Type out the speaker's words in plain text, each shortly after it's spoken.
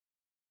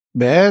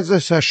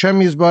Be'ezus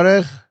Hashem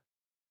Yisbarech,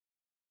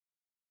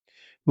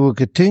 we will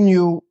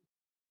continue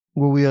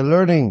where we are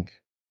learning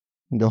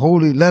the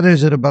holy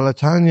letters of the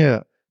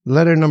Balatanya,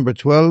 letter number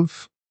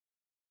 12.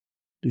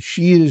 The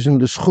Shir is in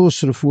the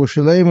Schus Refuah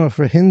Shalema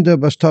for Hinda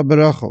Basta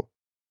Berachel.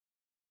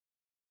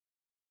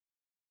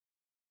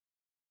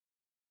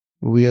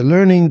 We are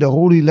learning the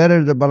holy letter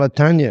of the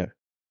Balatanya,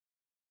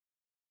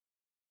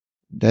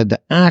 that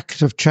the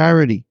act of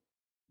charity,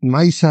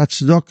 Maisa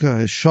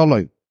Tzedakah, is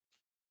Shalom,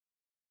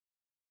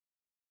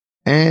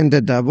 and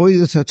that the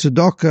avodas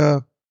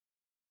Tzedakah,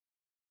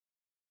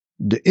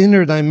 the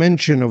inner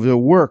dimension of the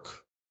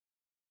work,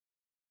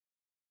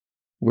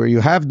 where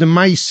you have the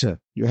Maisa,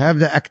 you have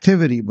the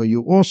activity, but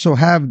you also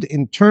have the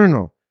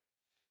internal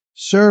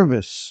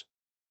service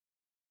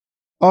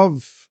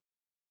of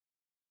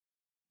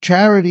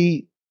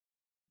charity,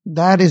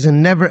 that is a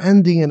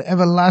never-ending and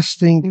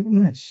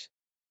everlasting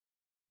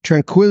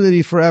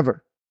tranquility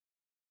forever.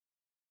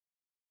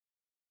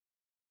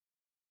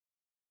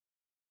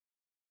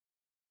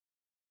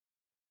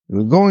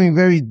 We're going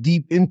very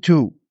deep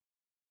into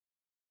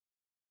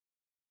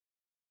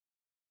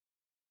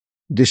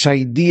this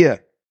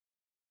idea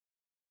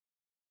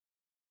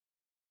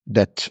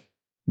that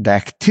the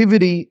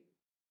activity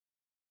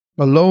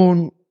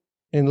alone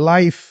in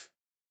life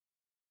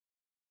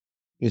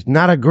is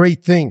not a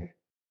great thing.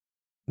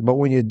 But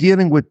when you're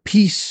dealing with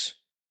peace,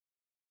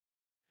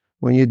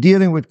 when you're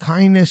dealing with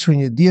kindness, when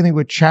you're dealing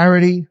with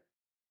charity,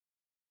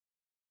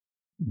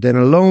 then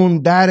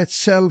alone that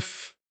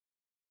itself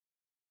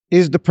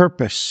is the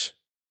purpose.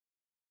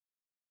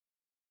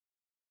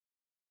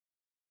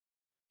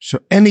 So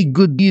any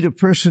good deed a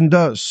person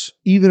does,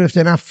 even if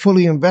they're not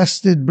fully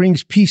invested,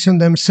 brings peace in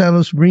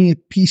themselves, brings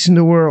peace in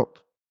the world.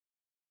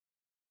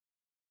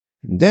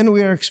 And then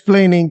we are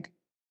explaining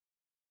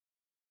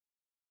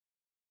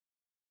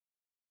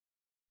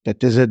that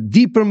there's a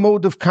deeper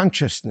mode of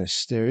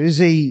consciousness. There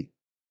is a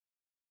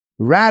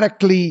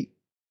radically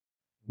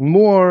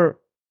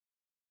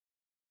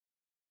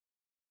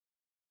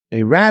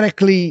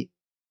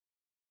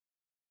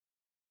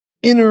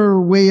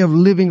inner way of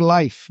living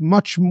life,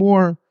 much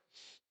more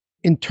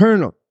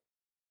internal.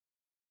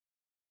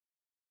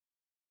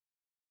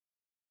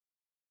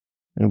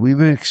 And we've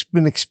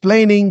been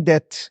explaining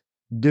that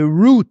the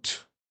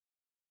root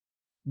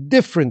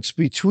difference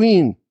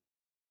between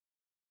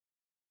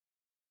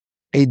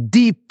a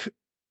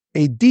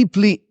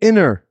deeply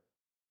inner,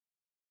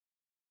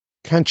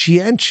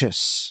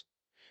 conscientious,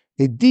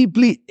 a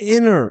deeply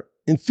inner,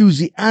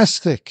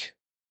 enthusiastic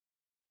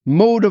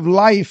mode of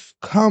life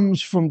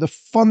comes from the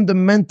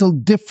fundamental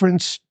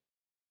difference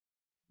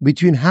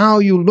between how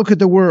you look at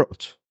the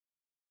world.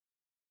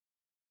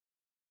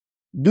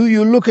 Do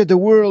you look at the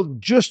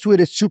world just with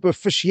its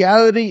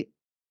superficiality?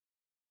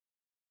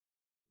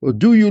 Or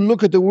do you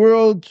look at the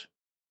world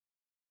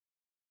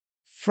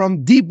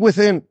from deep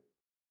within?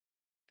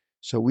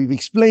 So we've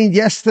explained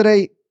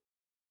yesterday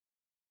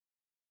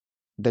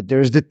that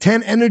there's the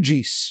 10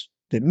 energies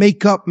that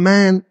make up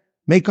man,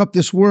 make up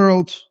this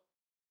world.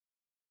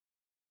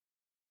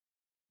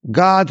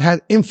 God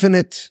had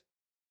infinite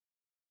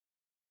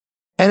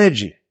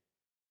energy.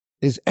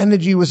 His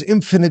energy was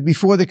infinite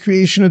before the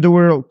creation of the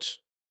world.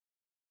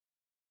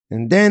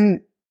 And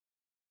then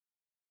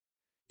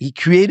he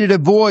created a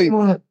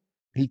void.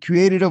 He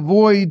created a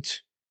void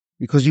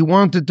because he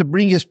wanted to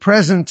bring his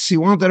presence. He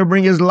wanted to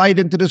bring his light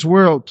into this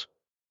world.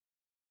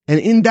 And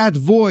in that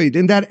void,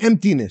 in that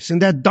emptiness, in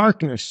that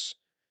darkness,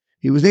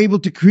 he was able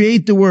to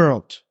create the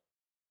world.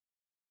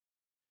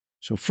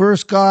 So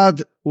first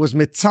God was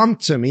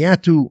mitzamtzem. He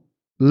had to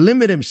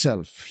limit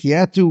himself. He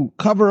had to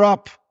cover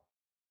up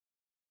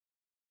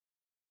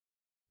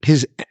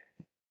his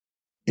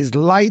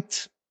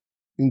light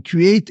and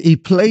create a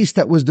place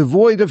that was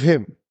devoid of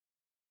him.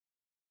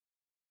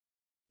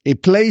 A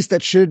place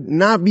that should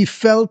not be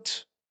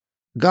felt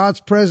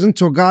God's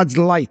presence or God's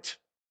light.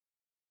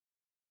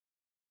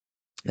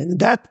 And in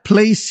that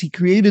place he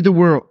created the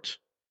world.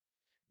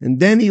 And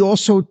then he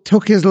also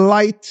took his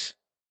light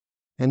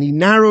and he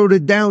narrowed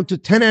it down to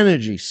 10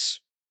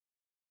 energies.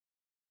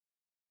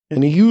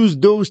 And he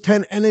used those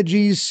 10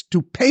 energies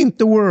to paint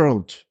the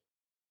world,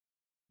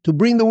 to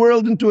bring the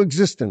world into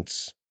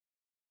existence.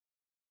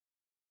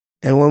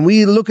 And when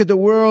we look at the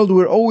world,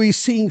 we're always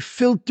seeing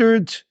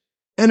filtered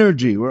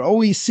energy. We're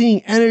always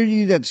seeing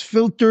energy that's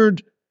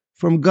filtered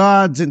from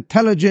God's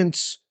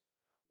intelligence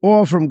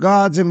or from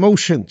God's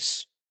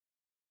emotions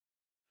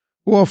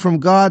or from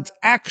God's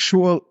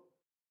actual,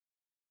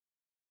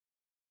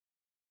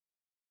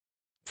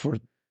 for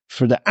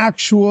the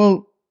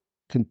actual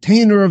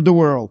container of the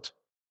world.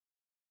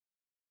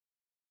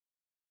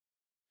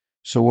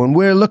 So when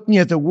we're looking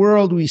at the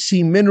world, we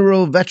see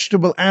mineral,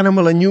 vegetable,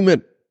 animal, and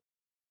human.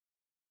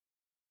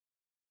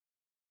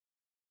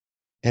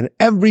 And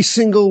every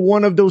single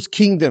one of those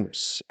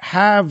kingdoms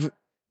have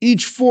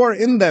each 4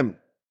 in them.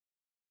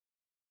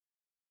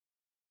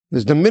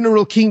 There's the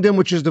mineral kingdom,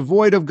 which is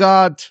devoid of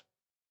God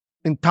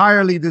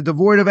entirely,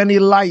 devoid of any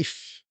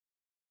life.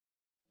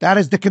 That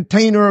is the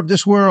container of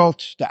this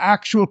world, the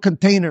actual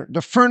container,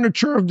 the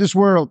furniture of this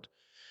world.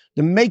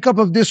 the makeup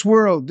of this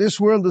world is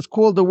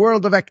called the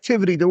world of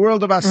activity, the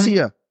world of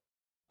Asiya.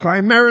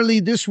 Primarily,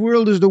 this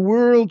world is the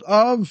world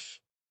of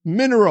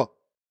mineral.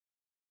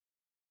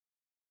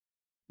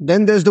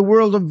 Then there's the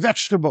world of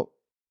vegetable.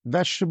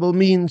 Vegetable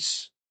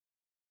means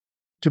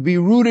to be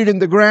rooted in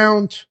the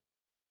ground,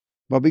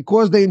 but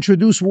because they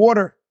introduce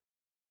water,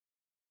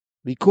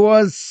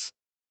 because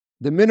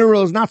the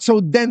mineral is not so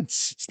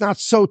dense, it's not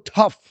so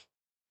tough,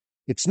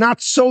 it's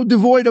not so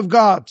devoid of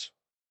God,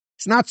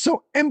 it's not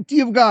so empty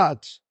of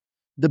God,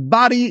 the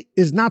body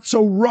is not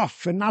so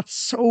rough and not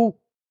so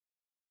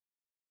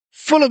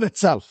full of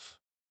itself.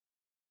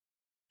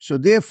 So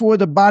therefore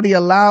the body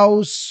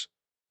allows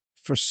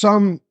for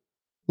some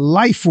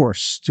life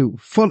force to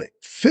fill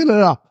it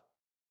up.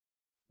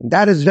 And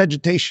that is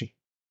vegetation.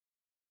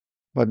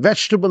 But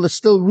vegetable is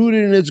still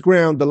rooted in its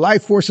ground. The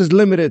life force is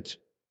limited.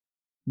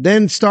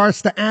 Then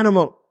starts the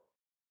animal.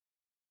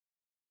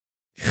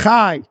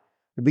 Chai,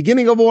 the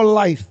beginning of all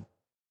life.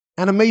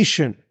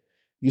 Animation.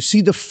 You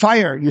see the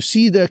fire. You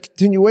see the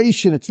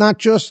continuation. It's not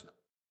just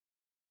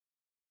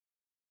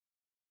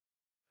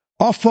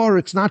offer.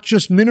 It's not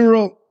just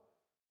mineral.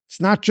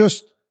 It's not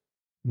just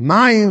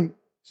mayim.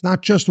 It's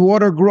not just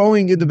water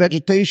growing in the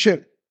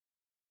vegetation.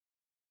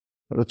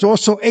 But it's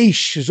also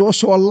aish. It's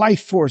also a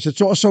life force.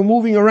 It's also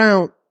moving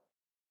around.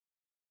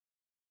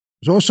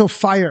 It's also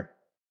fire.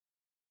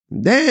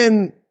 And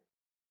then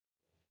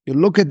you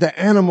look at the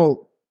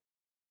animal.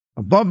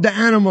 Above the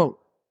animal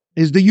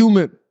is the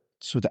human.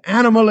 So the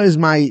animal is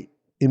my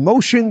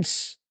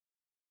emotions.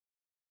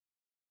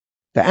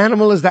 The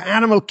animal is the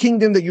animal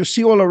kingdom that you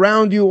see all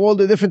around you, all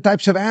the different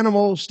types of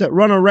animals that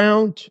run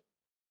around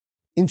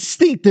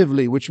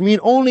instinctively, which mean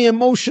only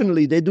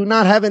emotionally. They do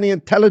not have any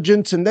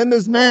intelligence. And then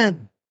there's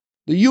man.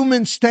 The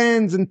human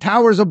stands and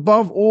towers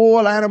above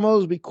all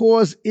animals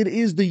because it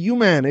is the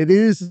human. It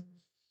is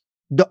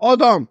the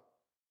Adam.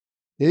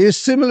 It is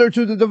similar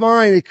to the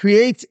divine.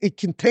 It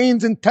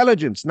contains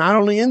intelligence, not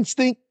only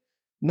instinct,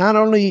 not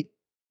only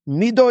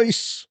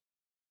midos,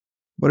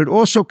 but it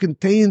also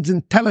contains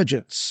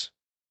intelligence.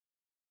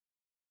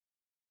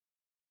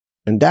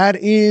 And that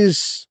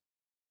is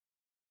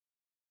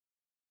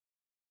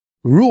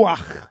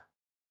ruach,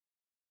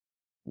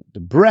 the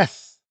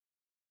breath,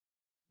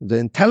 the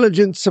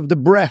intelligence of the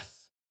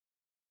breath.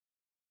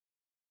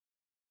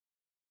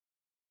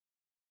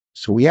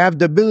 So we have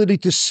the ability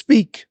to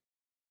speak.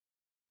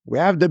 We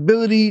have the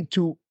ability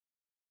to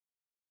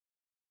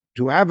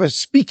have a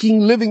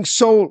speaking, living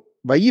soul.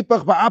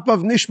 Vayipach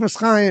ba'apav nishmas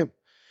chayim.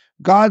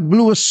 God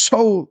blew a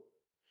soul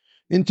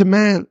into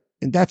man,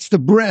 and that's the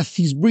breath.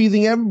 He's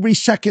breathing every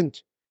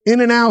second, in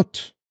and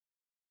out,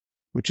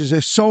 which is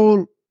a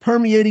soul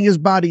permeating his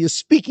body, a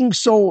speaking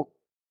soul.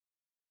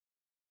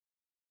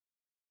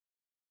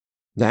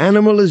 The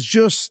animal is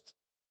just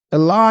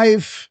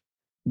alive,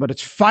 but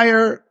it's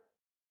fire.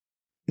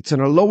 It's on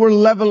a lower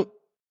level.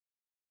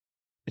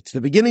 It's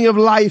the beginning of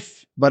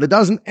life, but it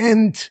doesn't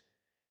end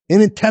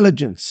in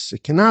intelligence.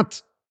 It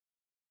cannot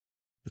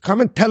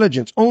become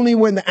intelligence only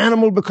when the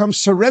animal becomes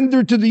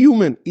surrendered to the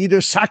human, either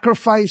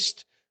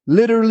sacrificed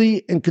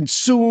literally and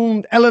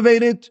consumed,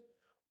 elevated,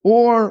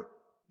 or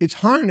it's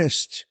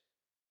harnessed.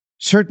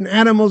 Certain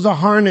animals are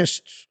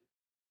harnessed.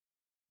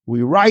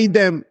 We ride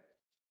them.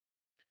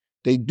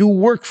 They do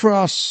work for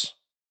us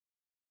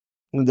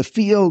in the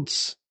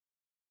fields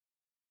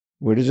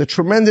where there's a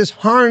tremendous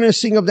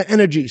harnessing of the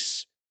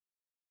energies.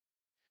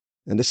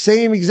 And the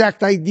same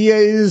exact idea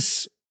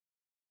is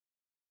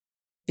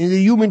in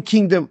the human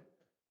kingdom.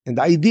 And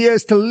the idea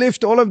is to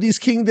lift all of these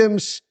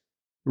kingdoms,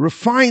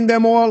 refine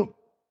them all,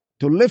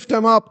 to lift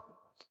them up,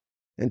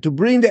 and to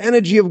bring the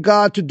energy of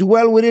God to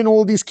dwell within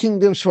all these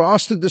kingdoms, for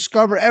us to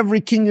discover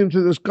every kingdom,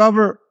 to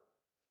discover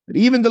that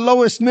even the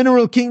lowest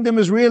mineral kingdom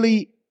is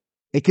really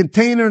a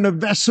container and a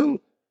vessel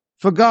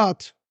for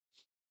God.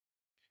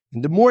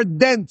 And the more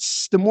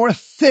dense, the more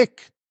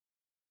thick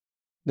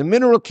the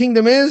mineral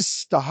kingdom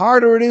is, the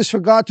harder it is for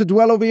God to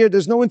dwell over here.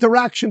 There's no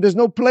interaction. There's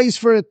no place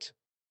for it.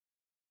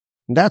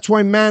 And that's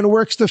why man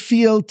works the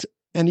field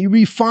and he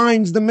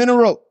refines the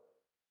mineral.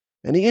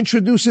 And he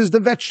introduces the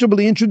vegetable.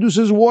 He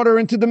introduces water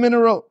into the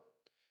mineral.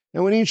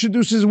 And when he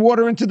introduces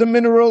water into the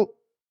mineral,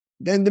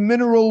 then the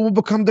mineral will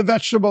become the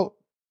vegetable.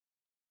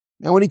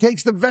 And when he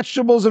takes the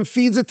vegetables and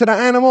feeds it to the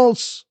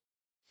animals,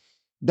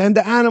 then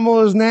the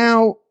animal is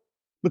now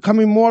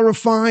becoming more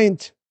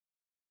refined.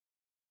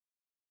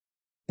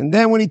 And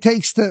then when he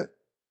takes the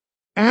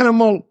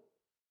animal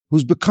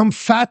who's become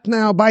fat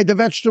now by the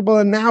vegetable,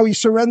 and now he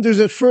surrenders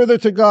it further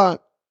to God,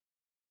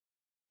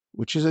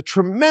 which is a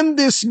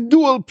tremendous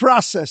dual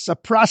process, a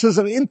process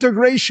of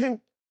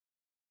integration.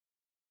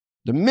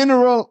 The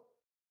mineral,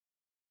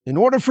 in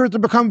order for it to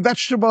become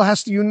vegetable,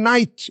 has to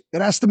unite.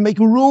 It has to make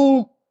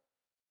room.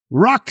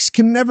 Rocks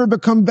can never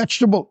become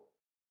vegetable.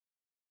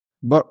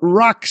 But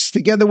rocks,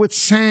 together with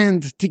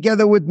sand,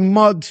 together with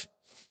mud,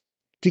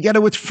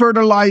 together with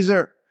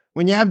fertilizer,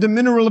 when you have the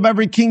mineral of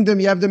every kingdom,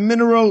 you have the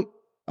mineral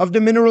of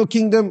the mineral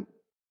kingdom.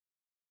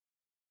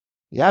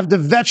 You have the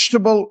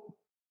vegetable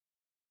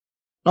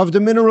of the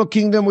mineral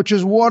kingdom, which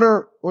is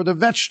water, or the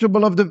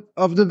vegetable of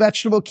the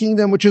vegetable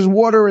kingdom, which is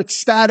water. It's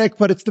static,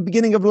 but it's the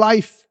beginning of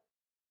life.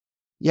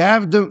 You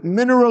have the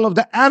mineral of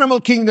the animal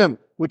kingdom,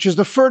 which is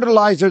the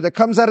fertilizer that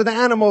comes out of the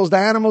animals. The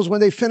animals, when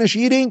they finish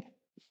eating,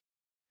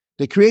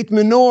 they create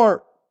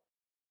manure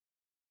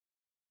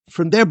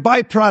from their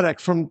byproduct,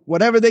 from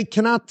whatever they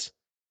cannot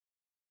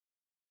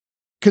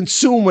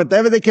consume,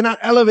 whatever they cannot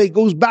elevate,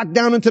 goes back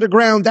down into the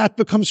ground. That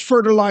becomes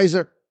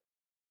fertilizer.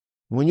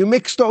 When you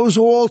mix those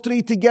all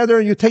three together,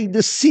 you take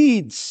the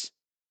seeds,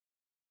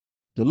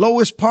 the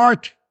lowest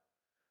part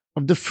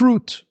of the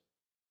fruit,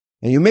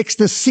 and you mix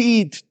the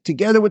seed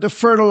together with the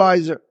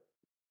fertilizer,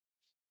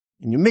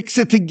 and you mix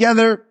it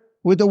together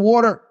with the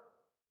water,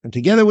 and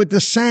together with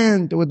the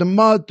sand, with the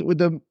mud,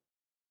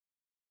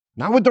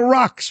 not with the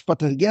rocks, but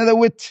together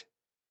with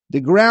the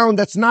ground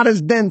that's not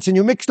as dense, and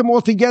you mix them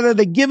all together,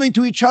 they give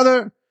into each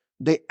other,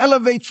 they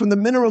elevate from the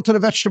mineral to the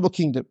vegetable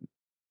kingdom.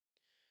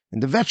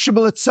 And the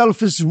vegetable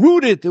itself is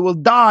rooted, it will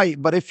die,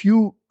 but if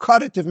you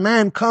cut it, if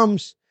man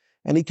comes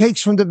and he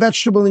takes from the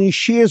vegetable and he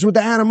shares with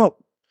the animal,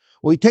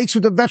 or he takes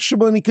with the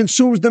vegetable and he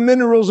consumes the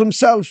minerals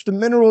himself, the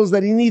minerals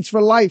that he needs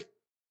for life.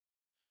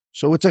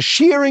 So it's a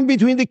sharing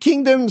between the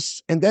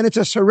kingdoms, and then it's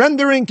a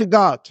surrendering to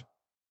God.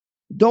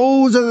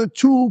 Those are the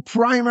two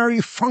primary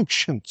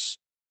functions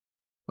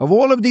of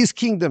all of these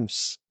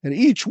kingdoms, and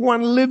each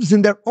one lives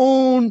in their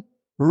own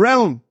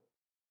realm.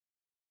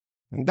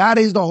 And that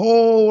is the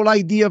whole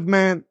idea of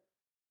man.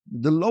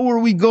 The lower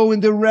we go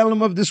in the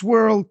realm of this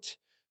world,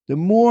 the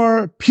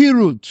more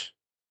pirud,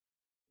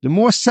 the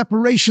more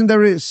separation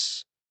there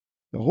is.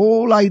 The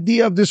whole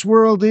idea of this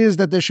world is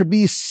that there should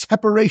be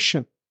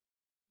separation.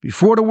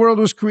 Before the world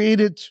was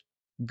created,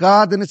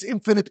 God and its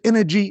infinite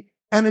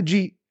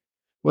energy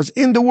was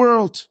in the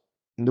world,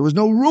 and there was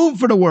no room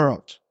for the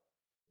world.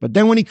 But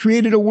then when he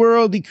created a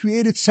world, he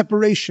created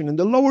separation. And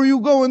the lower you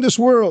go in this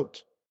world,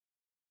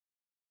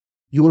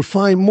 you will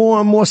find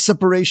more and more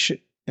separation.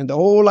 And the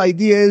whole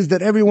idea is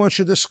that everyone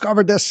should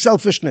discover their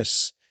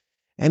selfishness.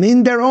 And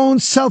in their own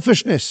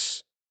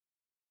selfishness,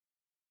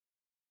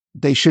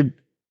 they should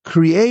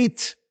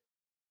create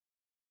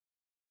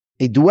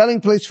a dwelling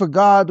place for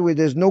God where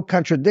there's no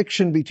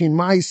contradiction between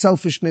my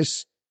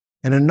selfishness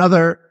and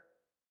another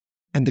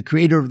and the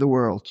creator of the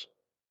world.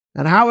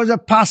 And how is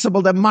it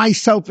possible that my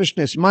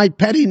selfishness, my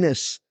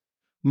pettiness,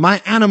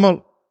 my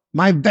animal,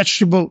 my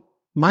vegetable,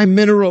 my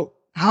mineral,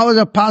 how is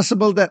it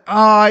possible that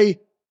I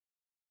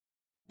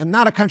am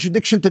not a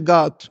contradiction to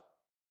God?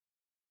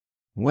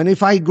 When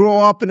if I grow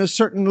up in a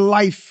certain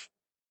life,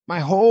 my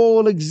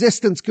whole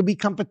existence could be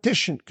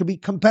competition, could be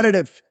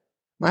competitive.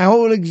 My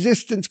whole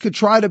existence could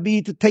try to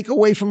be to take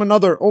away from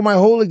another, or my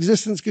whole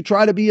existence could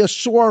try to be a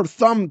sore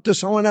thumb to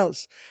someone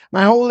else.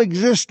 My whole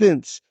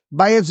existence,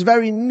 by its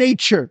very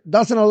nature,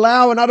 doesn't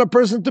allow another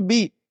person to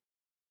be.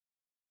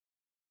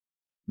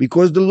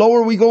 Because the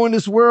lower we go in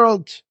this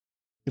world,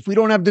 if we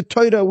don't have the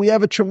Torah, we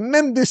have a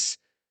tremendous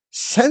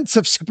sense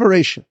of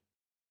separation.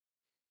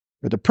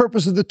 But the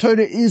purpose of the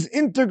Torah is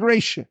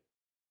integration.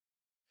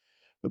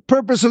 The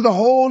purpose of the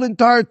whole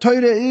entire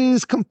Torah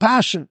is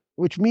compassion,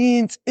 which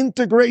means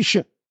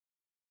integration,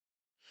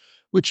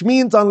 which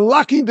means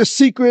unlocking the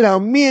secret how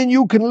me and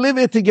you can live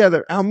it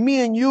together, how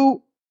me and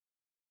you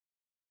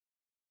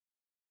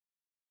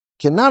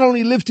can not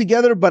only live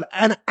together, but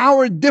in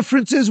our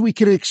differences we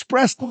can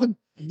express the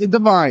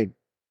divine.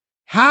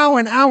 How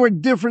in our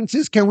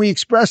differences can we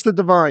express the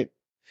divine?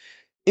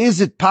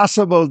 Is it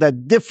possible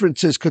that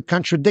differences could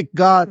contradict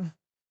God?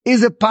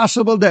 Is it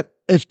possible that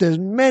if there's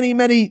many,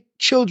 many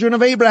children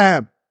of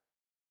Abraham,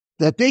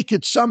 that they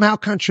could somehow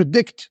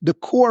contradict the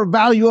core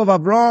value of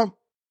Abraham,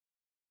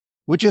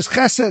 which is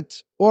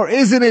Chesed? Or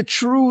isn't it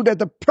true that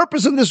the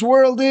purpose of this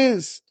world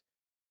is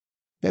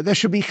that there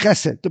should be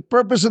Chesed? The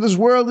purpose of this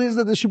world is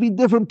that there should be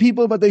different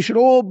people, but they should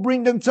all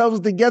bring themselves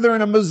together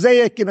in a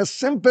mosaic, in a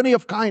symphony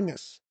of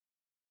kindness.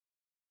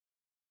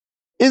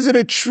 Isn't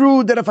it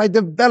true that if I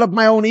develop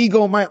my own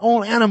ego, my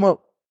own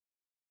animal,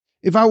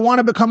 if I want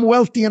to become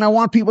wealthy and I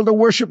want people to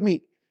worship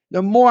me,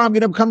 the more I'm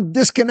going to become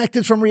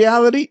disconnected from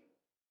reality?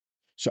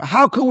 So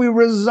how can we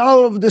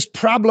resolve this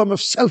problem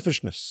of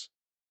selfishness?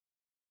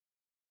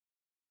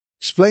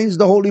 Explains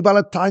the Holy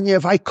Balatanya,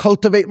 if I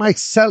cultivate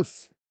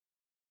myself,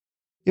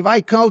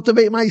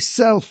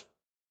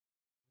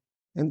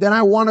 and then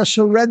I want to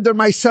surrender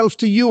myself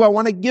to you, I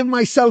want to give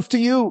myself to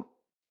you.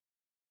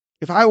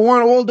 If I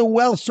want all the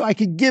wealth so I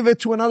can give it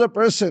to another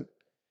person,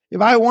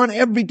 if I want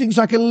everything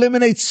so I can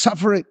eliminate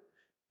suffering,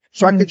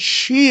 so I can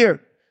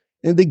share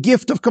in the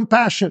gift of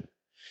compassion,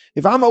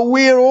 if I'm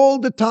aware all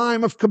the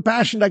time of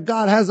compassion that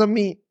God has on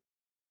me,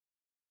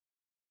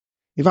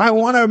 if I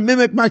want to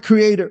mimic my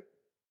Creator,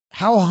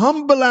 how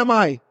humble am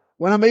I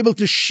when I'm able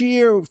to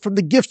share from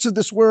the gifts of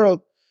this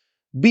world,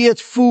 be it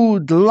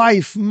food,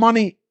 life,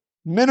 money,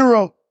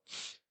 mineral,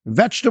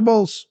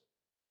 vegetables,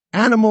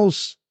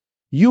 animals,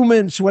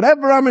 humans,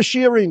 whatever I'm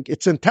sharing,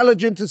 it's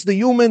intelligent, it's the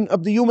human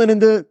of the human in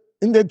the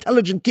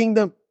intelligent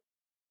kingdom.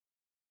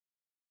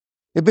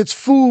 If it's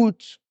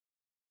food,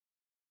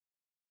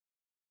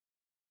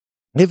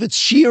 if it's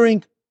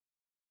sharing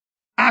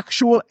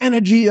actual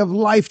energy of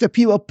life that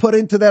people put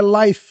into their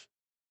life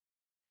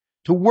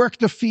to work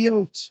the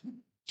field,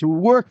 to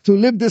work, to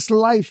live this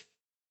life,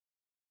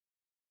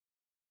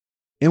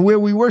 and where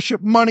we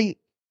worship money.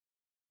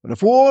 But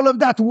if all of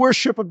that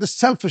worship of the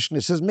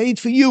selfishness is made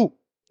for you,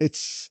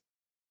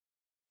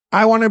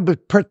 I want to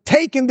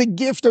partake in the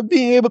gift of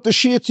being able to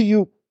share to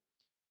you,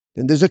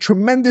 then there's a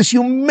tremendous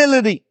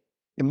humility.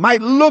 It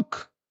might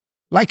look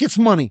like it's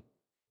money.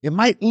 It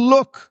might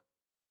look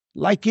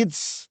like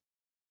it's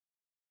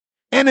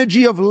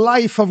energy of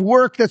life, of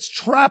work that's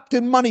trapped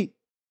in money.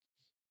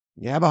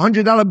 You have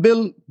 $100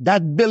 bill,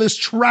 that bill is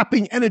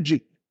trapping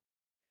energy.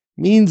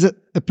 Means that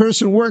a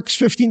person works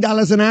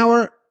 $15 an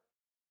hour.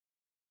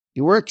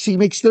 He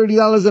makes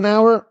 $30 an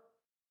hour.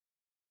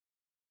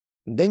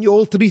 And then you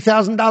hold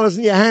 $3,000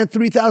 in your hand.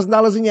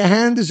 $3,000 in your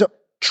hand is a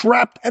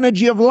trapped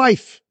energy of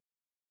life.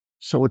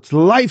 So it's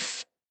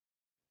life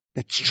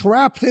that's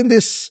trapped in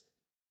this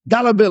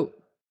dollar bill.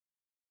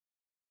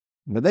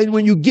 But then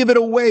when you give it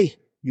away,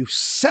 you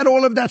set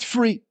all of that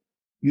free.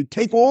 You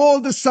take all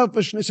the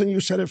selfishness and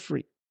you set it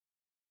free.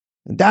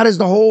 And that is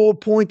the whole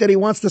point that he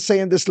wants to say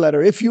in this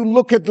letter. If you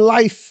look at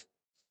life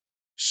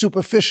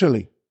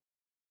superficially,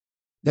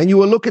 then you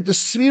will look at the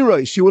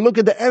spheroids, you will look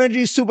at the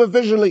energy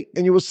superficially,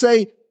 and you will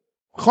say,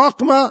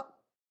 Chochma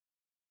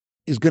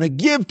is going to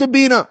give to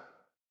Bina.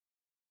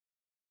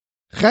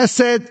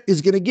 Chesed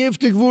is going to give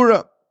to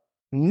Gevurah.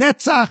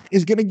 Netzach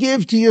is going to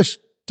give to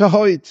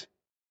Yesod.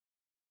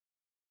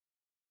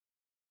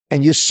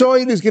 And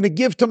Yesod is going to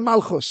give to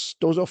Malchus.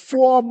 Those are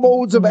 4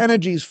 modes of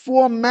energies,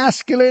 4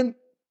 masculine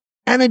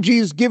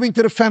energies giving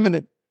to the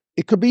feminine.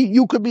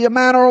 You could be a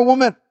man or a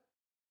woman.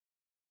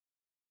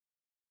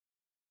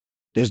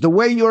 There's the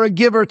way you're a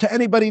giver to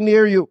anybody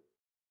near you,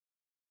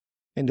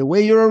 and the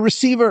way you're a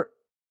receiver,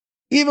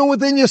 even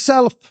within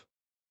yourself.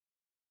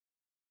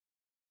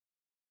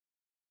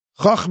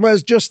 Chochma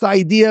is just the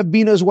idea.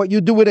 Bina is what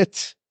you do with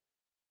it.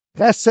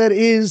 Chesed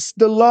is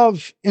the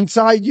love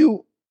inside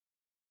you.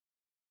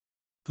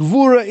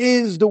 Gevurah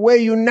is the way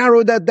you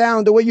narrow that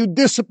down, the way you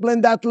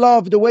discipline that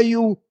love, the way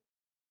you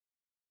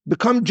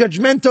become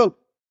judgmental.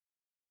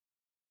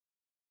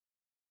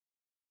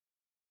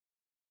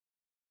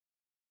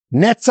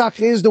 Netzach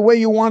is the way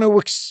you want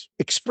to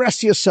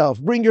express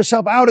yourself, bring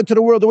yourself out into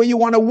the world, the way you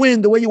want to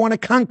win, the way you want to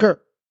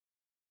conquer.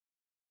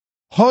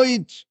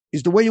 Hoid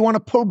is the way you want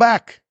to pull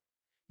back.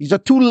 These are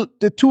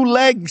the 2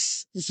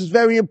 legs. This is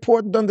very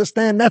important to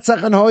understand.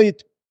 Netzach and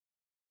Hoid.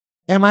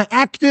 Am I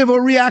active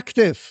or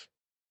reactive?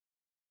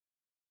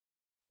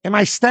 Am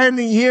I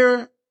standing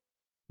here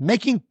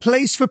making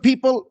place for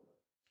people?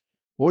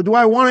 Or do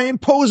I want to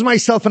impose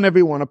myself on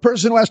everyone? A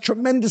person who has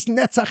tremendous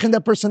netzach in their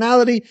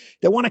personality,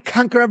 they want to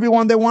conquer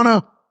everyone, they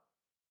want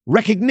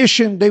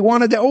recognition, they're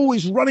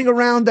always running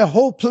around, their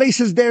whole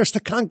place is theirs to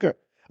conquer.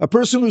 A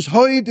person who's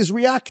hoid is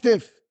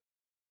reactive.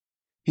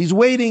 He's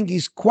waiting,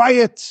 he's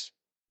quiet,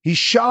 he's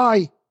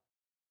shy.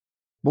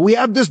 But we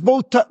have this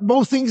both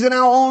things in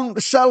our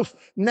own self.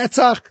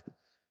 Netzach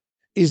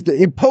is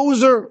the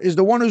imposer, is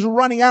the one who's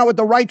running out with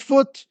the right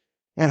foot,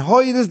 and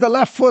hoid is the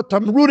left foot.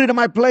 I'm rooted in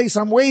my place,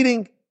 I'm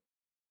waiting.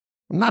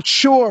 I'm not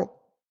sure.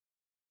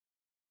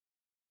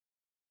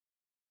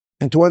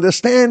 And to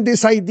understand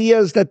these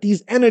ideas, that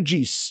these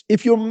energies,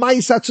 if your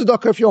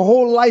Tzedakah, if your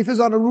whole life is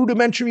on a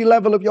rudimentary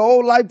level, if your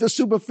whole life is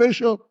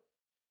superficial,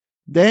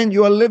 then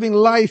you are living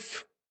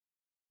life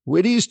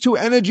where these 2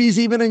 energies,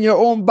 even in your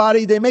own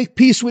body, they make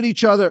peace with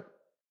each other.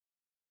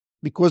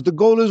 Because the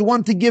goal is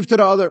one to give to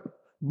the other.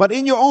 But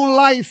in your own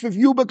life, if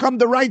you become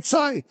the right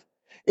side,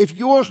 if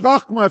you're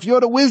Chochma, if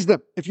you're the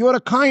wisdom, if you're the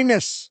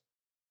kindness,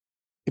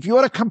 if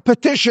you're the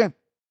competition,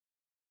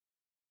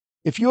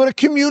 if you're a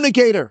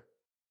communicator,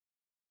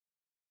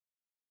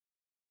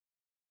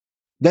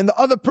 then the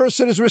other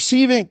person is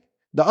receiving.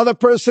 The other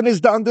person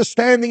is the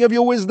understanding of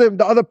your wisdom.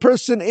 The other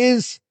person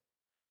is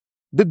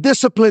the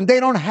discipline. They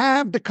don't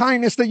have the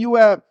kindness that you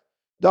have.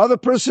 The other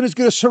person is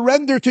going to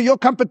surrender to your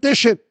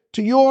competition,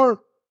 to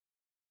your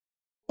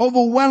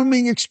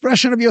overwhelming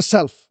expression of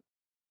yourself.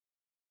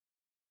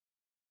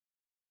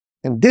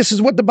 And this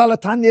is what the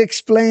Balatanya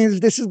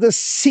explains. This is the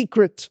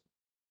secret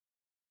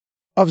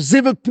of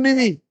Zivut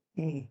Pnimi.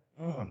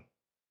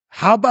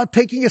 How about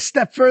taking a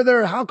step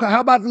further? How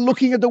about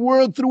looking at the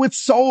world through its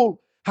soul?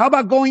 How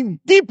about going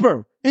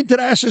deeper into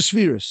the Asher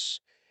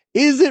spheres?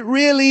 Is it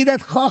really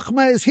that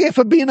Chochma is here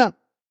for Bina?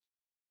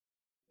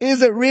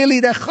 Is it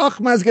really that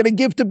Chochma is going to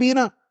give to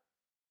Bina?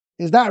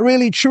 Is that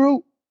really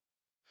true?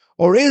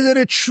 Or is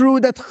it true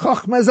that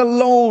Chochma is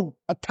alone?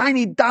 A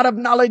tiny dot of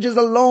knowledge is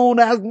alone.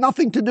 It has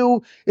nothing to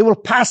do. It will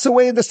pass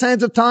away in the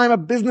sands of time. A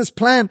business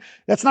plan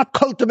that's not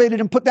cultivated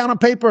and put down on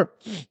paper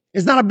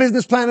is not a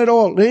business plan at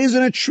all.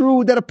 Isn't it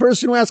true that a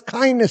person who has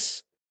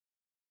kindness,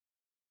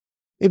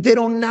 if they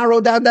don't narrow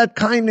down that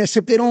kindness,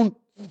 if they don't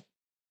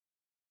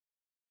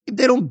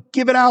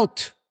give it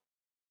out,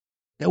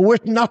 they're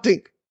worth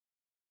nothing?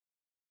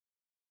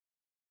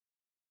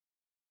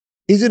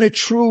 Isn't it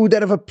true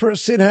that if a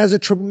person has a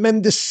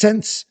tremendous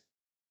sense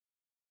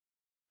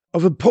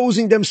of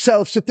imposing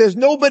themselves. If there's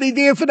nobody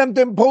there for them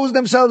to impose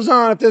themselves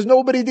on, if there's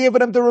nobody there for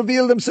them to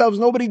reveal themselves,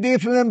 nobody there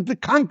for them to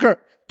conquer,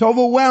 to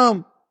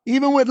overwhelm,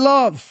 even with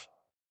love,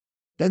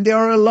 then they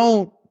are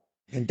alone.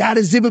 And that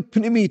is zivuk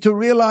pnimi, to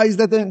realize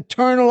that the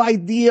internal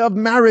idea of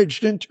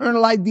marriage, the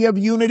internal idea of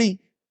unity,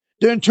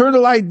 the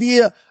internal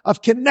idea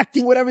of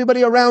connecting with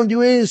everybody around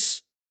you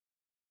is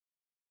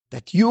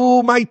that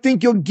you might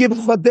think you're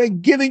giving, but they're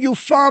giving you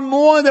far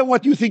more than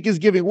what you think is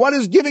giving. What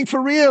is giving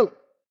for real?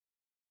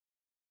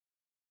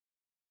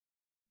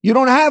 You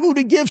don't have who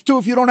to give to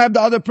if you don't have the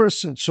other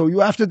person. So you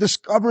have to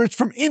discover it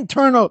from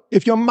internal.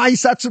 If your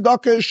ma'aseh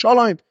tzedakah is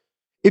shalom,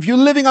 if you're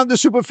living on the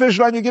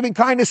superficial and you're giving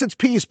kindness, it's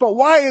peace. But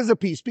why is it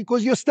peace?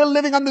 Because you're still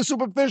living on the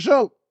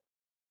superficial.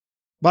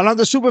 But on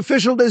the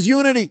superficial, there's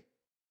unity.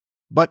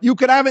 But you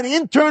could have an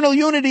internal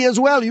unity as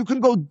well. You can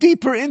go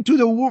deeper into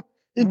the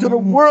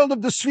world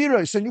of the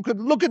spheres, and you could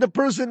look at the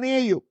person near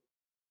you.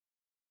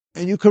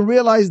 And you can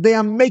realize they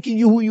are making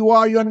you who you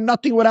are. You're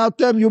nothing without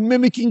them. You're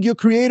mimicking your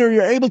creator.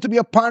 You're able to be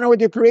a partner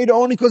with your creator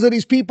only because of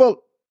these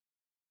people.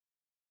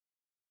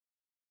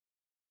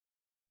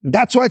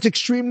 That's why it's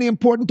extremely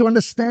important to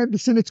understand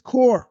this in its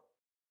core.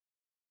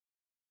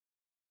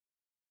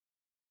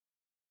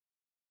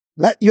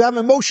 You have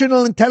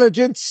emotional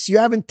intelligence. You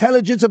have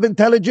intelligence of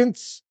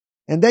intelligence.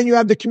 And then you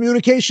have the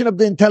communication of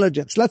the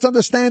intelligence. Let's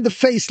understand the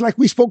face like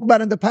we spoke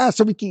about in the past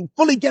so we can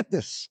fully get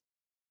this.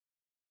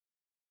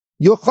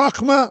 Your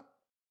Chochma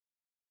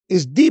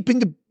is deep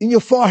in your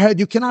forehead.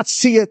 You cannot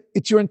see it.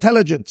 It's your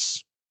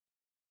intelligence.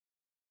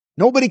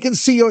 Nobody can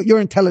see your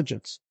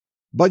intelligence.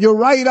 But your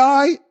right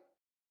eye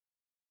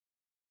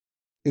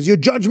is your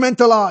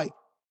judgmental eye.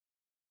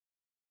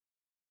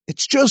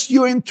 It's just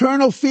your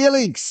internal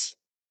feelings.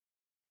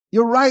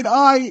 Your right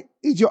eye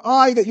is your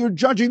eye that you're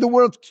judging the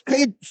world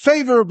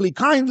favorably,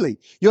 kindly.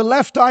 Your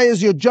left eye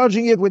is you're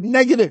judging it with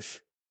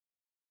negative.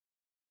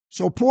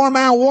 So a poor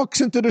man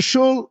walks into the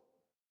shul,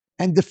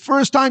 and the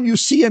first time you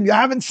see him, you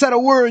haven't said a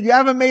word, you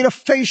haven't made a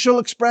facial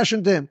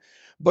expression to him,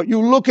 but you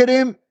look at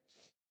him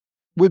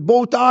with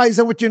both eyes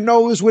and with your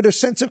nose, with a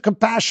sense of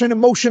compassion,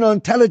 emotional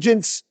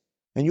intelligence,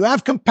 and you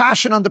have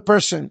compassion on the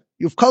person.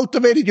 You've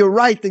cultivated your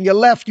right and your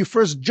left. You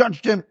first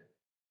judged him.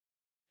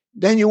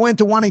 Then you went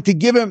to wanting to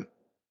give him.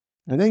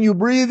 And then you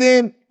breathe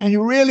in and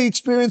you really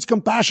experience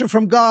compassion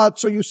from God.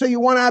 So you say you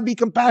want to be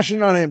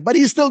compassionate on him, but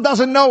he still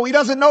doesn't know. He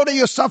doesn't know that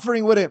you're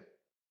suffering with him.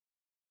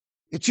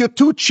 It's your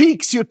two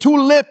cheeks, your two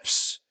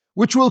lips,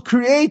 which will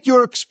create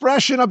your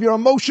expression of your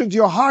emotions,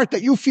 your heart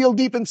that you feel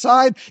deep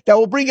inside, that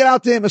will bring it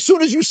out to him. As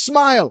soon as you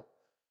smile,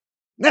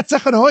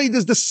 Netzach and Hoid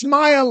is the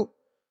smile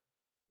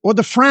or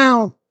the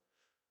frown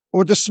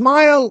or the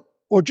smile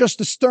or just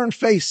the stern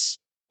face.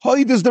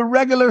 Hoid is the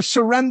regular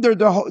surrender.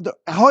 The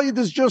Hoid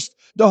is just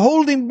the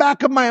holding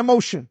back of my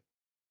emotion.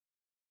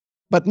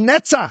 But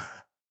Netzach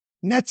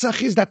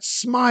is that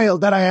smile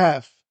that I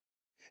have.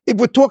 If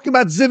we're talking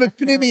about zivuk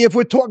pnimi, if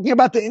we're talking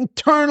about the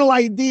internal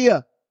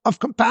idea of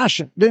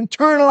compassion, the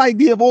internal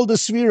idea of all the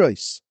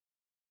spheres.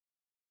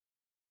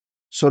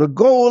 So the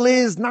goal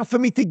is not for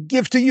me to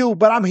give to you,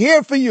 but I'm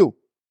here for you.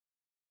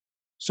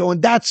 So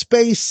in that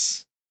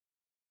space,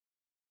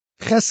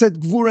 Chesed,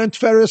 Gevurah, and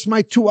Tferes,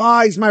 my two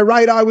eyes, my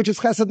right eye, which is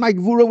Chesed, my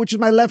Gevurah, which is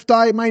my left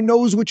eye, my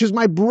nose, which is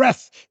my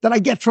breath that I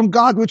get from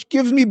God, which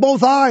gives me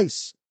both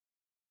eyes.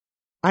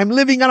 I'm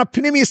living on a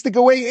pneumistic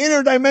away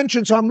inner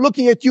dimension, so I'm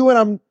looking at you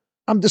and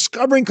I'm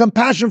discovering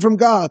compassion from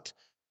God.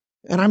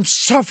 And I'm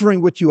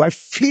suffering with you. I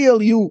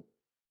feel you.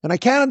 And I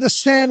can't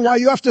understand why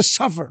you have to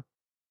suffer.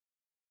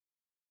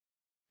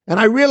 And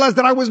I realize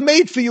that I was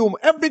made for you.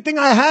 Everything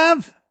I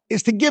have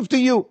is to give to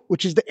you,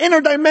 which is the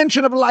inner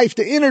dimension of life,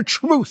 the inner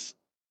truth.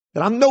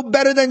 That I'm no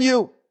better than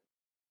you.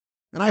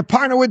 And I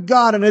partner with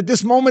God. And at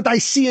this moment, I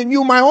see in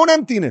you my own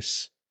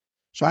emptiness.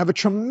 So I have a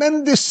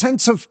tremendous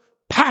sense of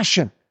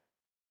passion.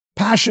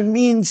 Passion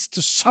means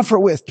to suffer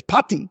with,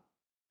 pati.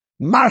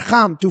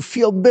 Marcham, to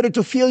feel bitter,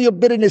 to feel your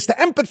bitterness, to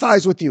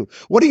empathize with you.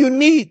 What do you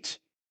need?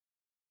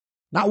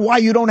 Not why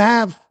you don't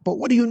have, but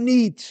what do you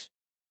need?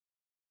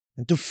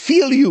 And to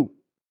feel you.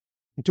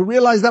 And to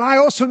realize that I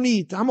also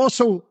need. I'm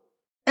also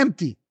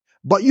empty.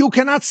 But you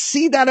cannot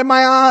see that in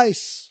my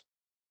eyes.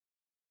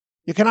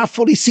 You cannot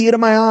fully see it in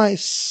my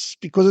eyes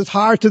because it's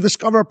hard to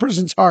discover a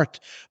person's heart.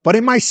 But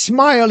in my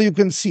smile, you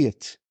can see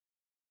it.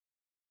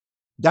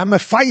 Da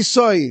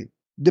mefaisoi,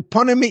 de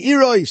ponem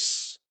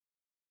irois,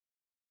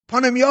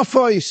 ponem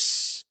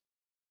yofois.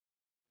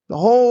 The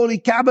holy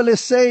Kabbalists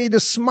say the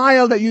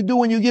smile that you do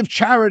when you give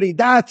charity,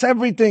 that's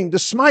everything. The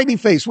smiley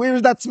face, where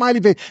is that smiley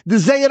face? The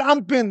Zeir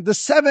Ampin, the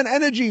 7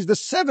 energies, the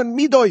 7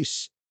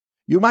 midos.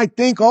 You might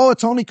think, oh,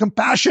 it's only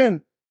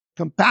compassion.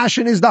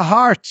 Compassion is the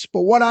heart.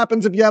 But what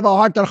happens if you have a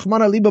heart?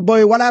 Rachmana liba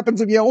boy? What happens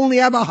if you only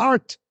have a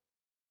heart?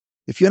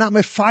 If you're not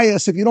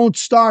mefias, if you don't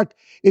start,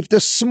 if the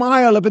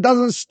smile, if it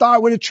doesn't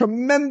start with a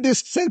tremendous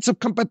sense of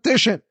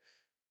competition,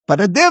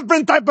 but a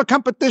different type of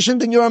competition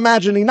than you're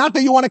imagining. Not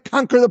that you want to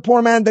conquer the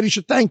poor man, that he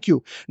should thank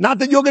you. Not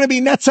that you're going to be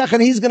Netzach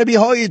and he's going to be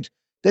Hoid,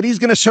 that he's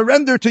going to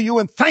surrender to you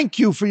and thank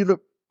you for the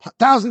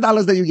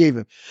 $1,000 that you gave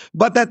him.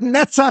 But that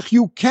Netzach,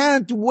 you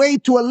can't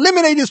wait to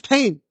eliminate his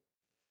pain.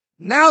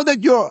 Now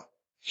that you're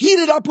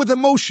heated up with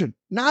emotion,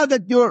 now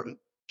that you're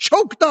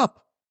choked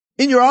up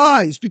in your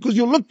eyes because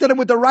you looked at him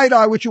with the right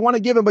eye, which you want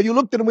to give him, but you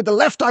looked at him with the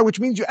left eye, which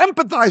means you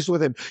empathized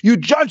with him. You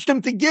judged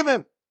him to give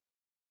him.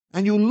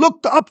 And you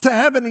looked up to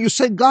heaven and you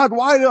say, God,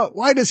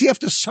 why does he have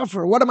to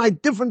suffer? What am I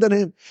different than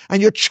him?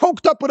 And you're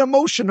choked up with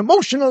emotion,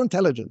 emotional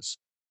intelligence.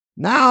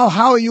 Now,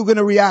 how are you going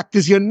to react?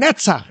 Is your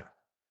Netzach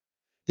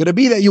going to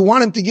be that you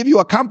want him to give you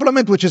a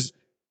compliment, which is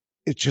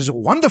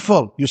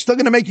wonderful? You're still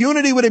going to make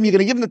unity with him. You're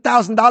going to give him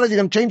 $1,000. You're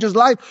going to change his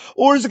life.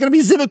 Or is it going to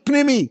be zivik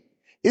pnimi?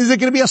 Is it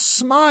going to be a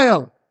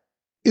smile?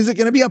 Is it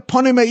going to be a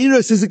ponim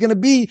eiris? Is it going to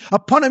be a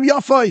ponim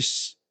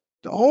yafos?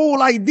 The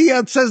whole idea,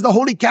 it says the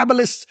holy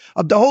Kabbalists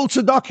of the whole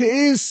Tzedakah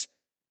is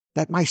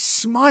that my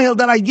smile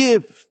that I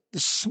give, the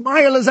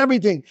smile is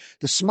everything.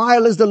 The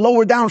smile is the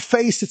lower down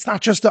face. It's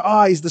not just the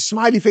eyes, the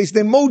smiley face,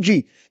 the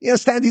emoji. You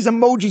understand these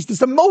emojis,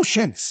 these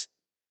emotions.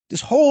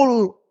 This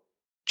whole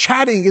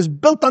chatting is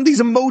built on these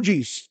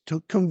emojis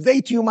to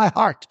convey to you my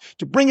heart,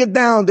 to bring it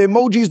down. The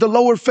emoji is the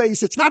lower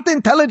face. It's not the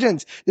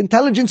intelligence. The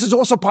intelligence is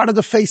also part of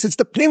the face. It's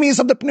the pnimis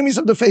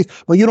of the face,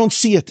 but you don't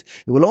see it.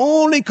 It will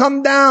only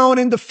come down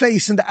in the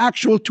face, in the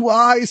actual two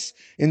eyes,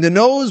 in the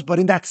nose, but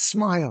in that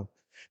smile.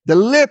 The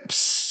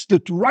lips,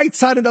 the right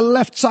side and the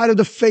left side of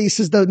the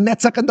face is the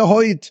Netzach and the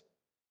hoid.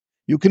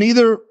 You can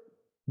either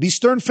be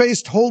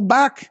stern-faced, hold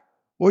back,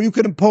 or you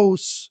can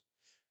impose.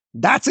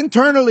 That's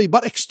internally,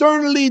 but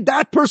externally,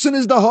 that person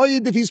is the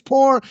hoid if he's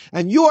poor,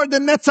 and you are the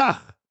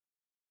Netzach.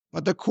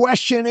 But the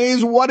question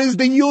is, what is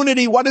the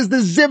unity? What is the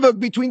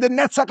zivug between the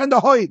Netzach and the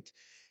hoid?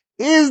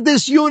 Is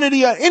this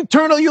unity an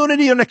internal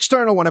unity or an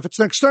external one? If it's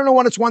an external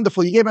one, it's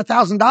wonderful. You gave him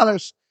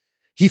 $1,000.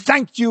 He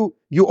thanked you.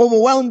 You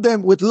overwhelmed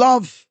him with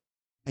love.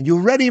 And you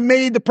already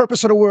made the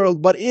purpose of the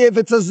world. But if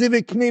it's a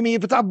zivik pnimi,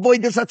 if it's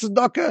avoidance at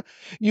tzedakah,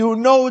 you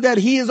know that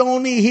he is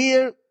only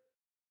here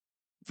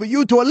for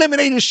you to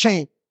eliminate his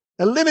shame,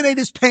 eliminate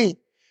his pain,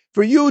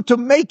 for you to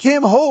make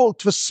him whole,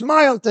 to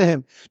smile to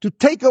him, to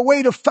take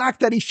away the fact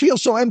that he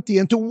feels so empty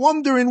and to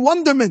wonder in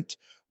wonderment,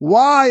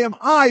 why am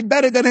I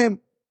better than him?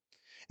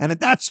 And at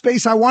that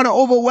space, I want to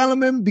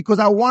overwhelm him because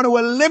I want to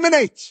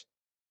eliminate.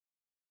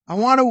 I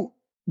want to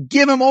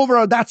give him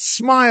over that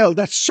smile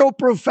that's so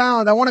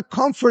profound. I want to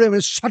comfort him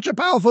in such a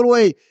powerful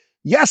way.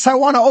 Yes, I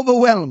want to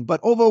overwhelm,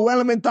 but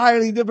overwhelm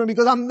entirely different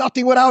because I'm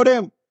nothing without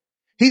him.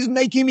 He's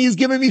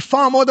giving me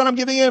far more than I'm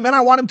giving him, and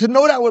I want him to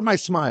know that with my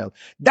smile.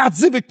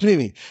 That's zivik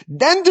pnimi.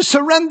 Then the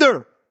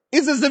surrender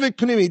is a zivik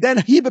pnimi. Then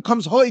he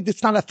becomes hoid.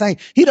 It's not a thank.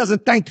 He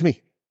doesn't thank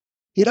me.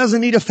 He doesn't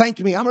need to thank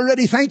me. I'm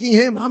already thanking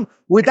him.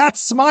 With that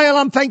smile,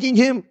 I'm thanking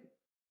him.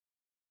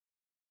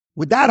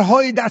 With that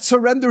hoid, that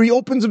surrender, he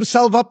opens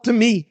himself up to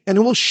me and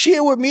he will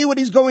share with me what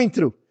he's going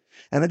through.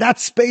 And in that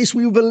space,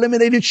 we've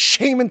eliminated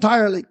shame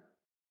entirely.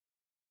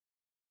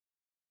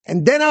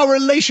 And then our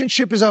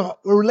relationship is a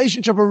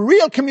relationship of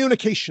real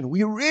communication.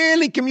 We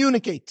really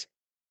communicate.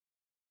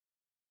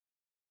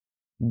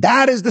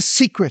 That is the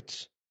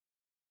secret.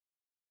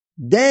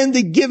 Then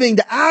the giving,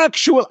 the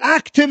actual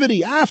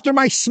activity after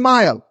my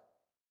smile,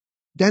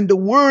 then the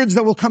words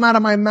that will come out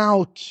of my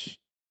mouth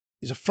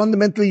is a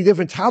fundamentally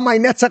different. How my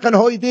Netzach and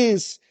hoid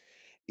is.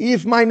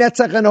 If my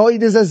Netzach and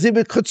hoid is a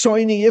zivik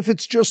chutzoini, if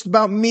it's just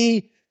about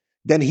me,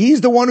 then he's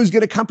the one who's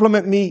going to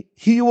compliment me.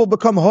 He will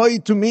become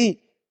hoid to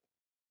me.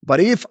 But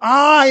if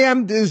I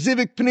am the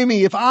zivik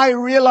pnimi, if I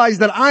realize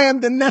that I am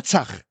the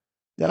Netzach,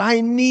 that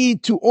I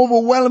need to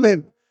overwhelm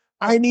him,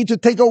 I need to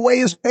take away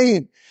his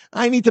pain,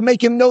 I need to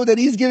make him know that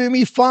he's giving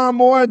me far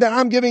more than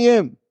I'm giving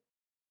him,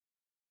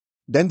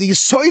 then the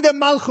Yesod of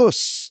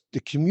Malchus, the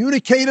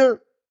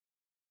communicator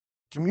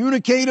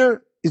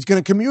is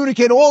going to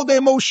communicate all the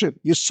emotion.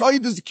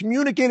 Yesod is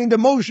communicating the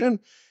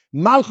emotion.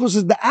 Malchus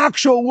is the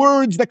actual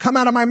words that come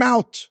out of my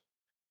mouth.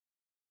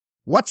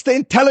 What's the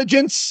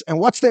intelligence and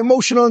what's the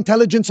emotional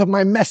intelligence of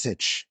my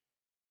message?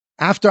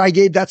 After I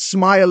gave that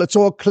smile, it's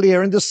all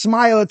clear. And the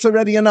smile, it's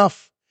already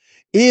enough.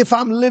 If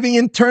I'm living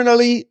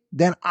internally,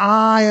 then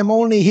I am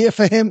only here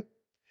for him.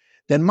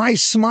 Then my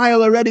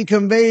smile already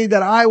conveyed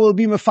that I will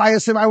be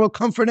Mephias him. I will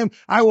comfort him.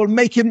 I will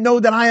make him know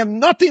that I am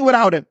nothing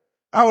without him.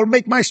 I will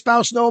make my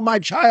spouse know, my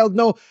child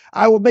know.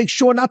 I will make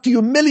sure not to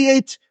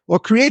humiliate or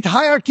create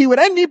hierarchy with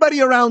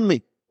anybody around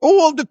me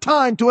all the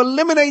time, to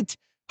eliminate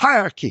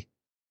hierarchy.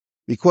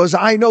 Because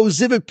I know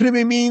zivik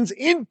pnimi means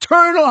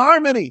internal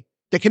harmony.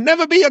 There can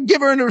never be a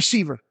giver and a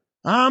receiver.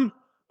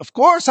 Of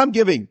course I'm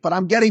giving, but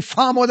I'm getting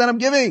far more than I'm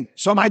giving.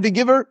 So am I the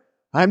giver?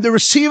 I'm the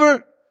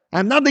receiver.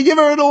 I'm not the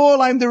giver at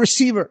all. I'm the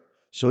receiver.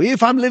 So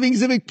if I'm living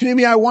zivik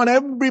pnimi, I want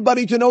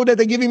everybody to know that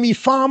they're giving me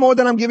far more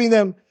than I'm giving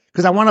them.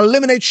 Because I want to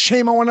eliminate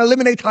shame. I want to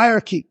eliminate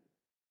hierarchy.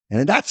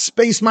 And in that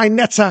space, my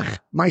Netzach,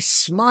 my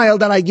smile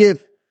that I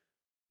give,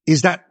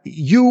 is that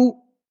you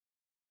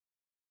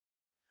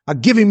are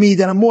giving me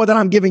that more than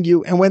I'm giving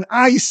you. And when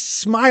I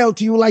smile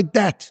to you like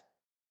that,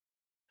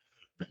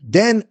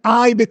 then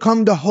I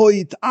become the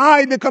hoit.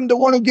 I become the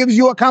one who gives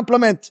you a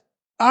compliment.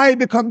 I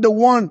become the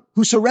one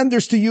who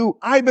surrenders to you.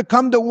 I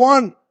become the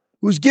one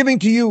who's giving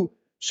to you.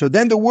 So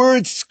then the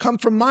words come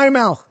from my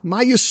mouth,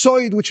 my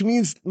Yesod, which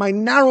means my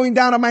narrowing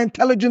down of my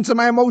intelligence and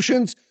my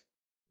emotions.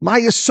 My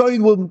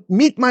Yesod will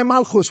meet my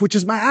Malchus, which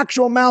is my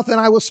actual mouth,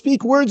 and I will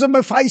speak words of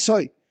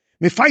Mefaisoi.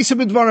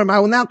 Mefaisoi b'dvarim. I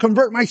will now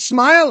convert my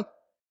smile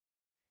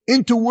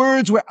into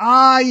words where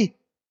I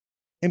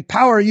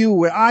empower you,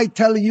 where I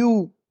tell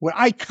you, where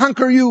I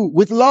conquer you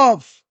with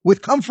love,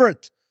 with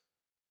comfort,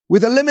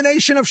 with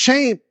elimination of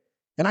shame.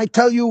 And I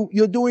tell you,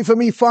 you're doing for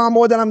me far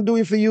more than I'm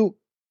doing for you.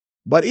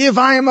 But if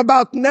I am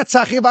about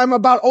Netzach, if I'm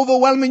about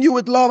overwhelming you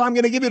with love, I'm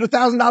going to give you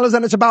 $1,000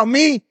 and it's about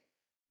me,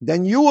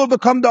 then you will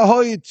become the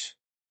Hoid.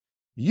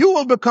 You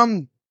will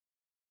become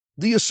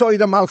the Yesod,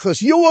 the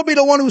Malchus. You will be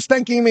the one who's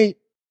thanking me.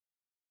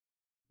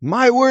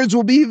 My words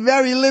will be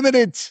very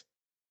limited.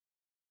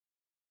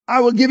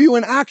 I will give you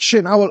an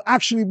action. I will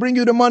actually bring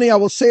you the money. I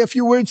will say a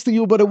few words to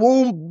you, but it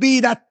won't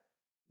be that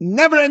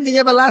never-ending,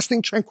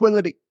 everlasting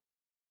tranquility.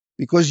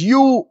 Because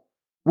you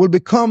will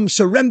become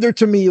surrendered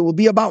to me. It will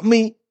be about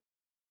me.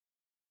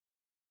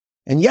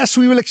 And yes,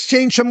 we will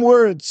exchange some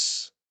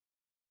words,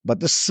 but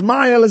the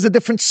smile is a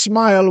different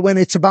smile when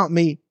it's about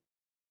me.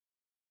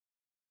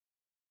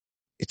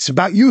 It's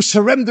about you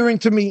surrendering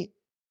to me.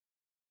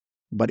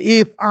 But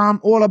if I'm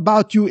all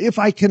about you, if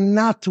I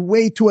cannot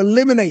wait to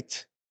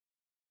eliminate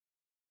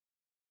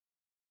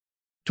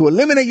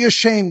your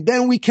shame,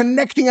 then we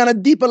connecting on a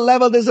deeper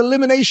level. There's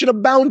elimination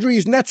of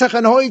boundaries. Netzach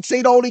and Hoid,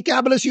 say the Holy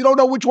Kabbalists, you don't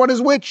know which one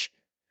is which.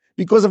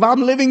 Because if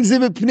I'm living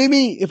Zivit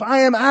Pnimi, if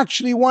I am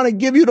actually want to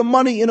give you the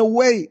money in a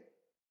way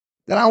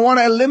that I want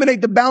to eliminate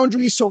the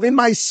boundaries, so in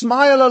my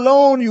smile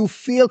alone, you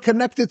feel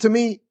connected to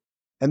me.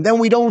 And then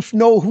we don't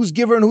know who's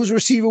giver and who's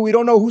receiver. We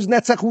don't know who's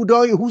Netzach,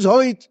 who's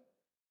Hoid.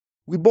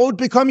 We both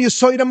become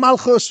Yesod and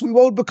Malchus. We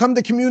both become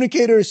the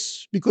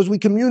communicators because we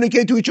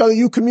communicate to each other.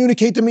 You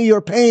communicate to me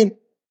your pain.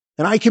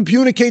 And I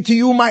communicate to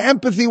you my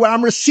empathy where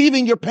I'm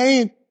receiving your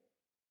pain.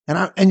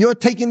 And you're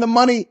taking the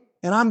money.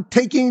 And I'm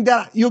taking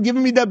that. You're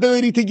giving me the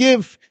ability to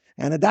give.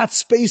 And at that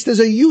space, there's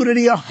a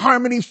unity, a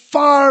harmony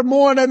far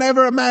more than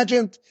ever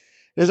imagined.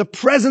 There's a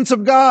presence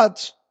of God.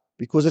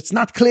 Because it's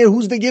not clear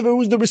who's the giver,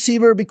 who's the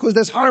receiver, because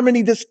there's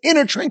harmony, this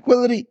inner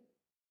tranquility.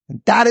 And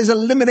that is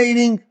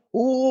eliminating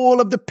all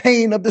of the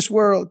pain of this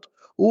world,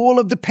 all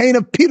of the pain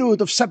of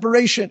pirut, of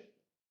separation.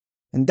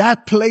 In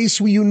that place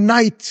we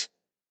unite.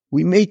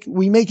 We make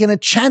an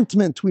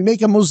enchantment. We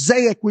make a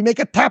mosaic. We make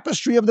a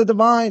tapestry of the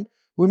divine.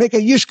 We make a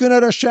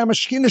Yishkun Hashem, a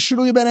Shechina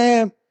Shirui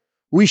B'neihem.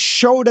 We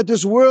show that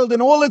this world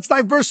in all its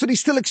diversity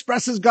still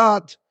expresses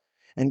God.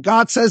 And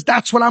God says,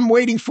 that's what I'm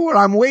waiting for.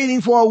 I'm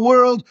waiting for a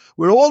world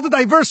where all the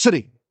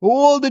diversity,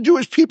 all the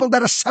Jewish people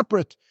that are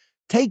separate,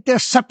 take their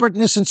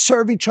separateness and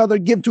serve each other,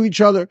 give to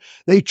each other.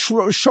 They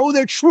show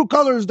their true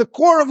colors, the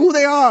core of who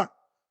they are.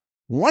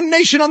 One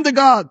nation under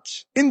God,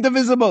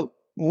 indivisible.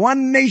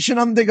 One nation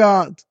under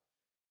God.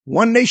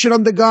 One nation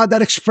under God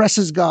that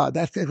expresses God.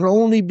 That can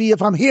only be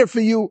if I'm here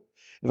for you.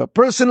 If a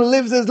person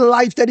lives his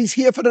life that he's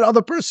here for the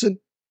other person,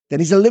 then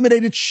he's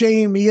eliminated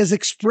shame. He has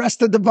expressed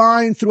the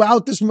divine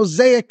throughout this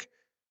mosaic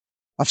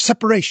of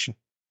separation.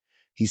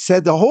 He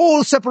said the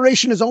whole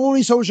separation is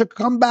only so we should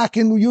come back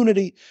in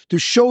unity to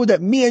show that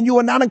me and you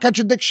are not in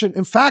contradiction.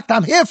 In fact,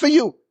 I'm here for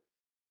you.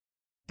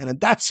 And in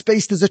that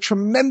space, there's a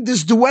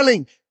tremendous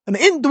dwelling, an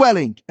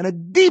indwelling, and a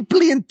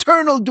deeply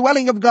internal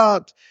dwelling of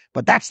God.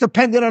 But that's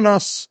dependent on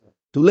us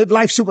to live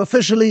life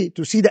superficially,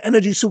 to see the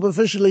energy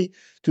superficially,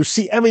 to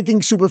see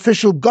everything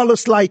superficial,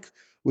 gullus-like,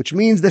 which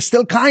means there's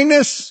still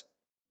kindness,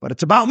 but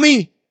it's about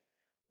me.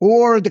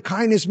 Or the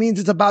kindness means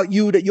it's about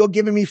you, that you're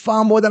giving me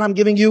far more than I'm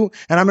giving you,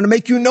 and I'm going to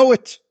make you know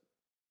it.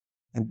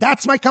 And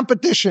that's my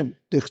competition.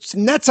 The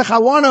Netzach, I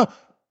want to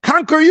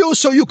conquer you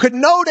so you could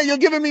know that you're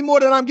giving me more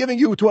than I'm giving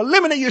you, to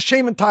eliminate your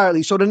shame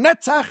entirely. So the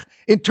Netzach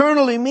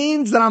internally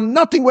means that I'm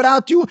nothing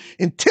without you.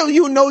 Until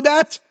you know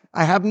that,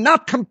 I have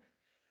not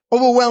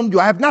overwhelmed you.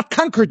 I have not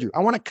conquered you. I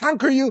want to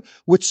conquer you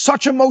with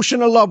such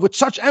emotional love, with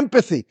such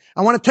empathy.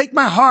 I want to take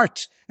my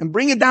heart and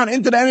bring it down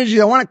into the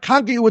energy. I want to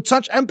conquer you with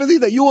such empathy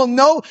that you will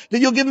know that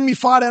you're giving me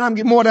far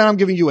than more than I'm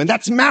giving you. And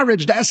that's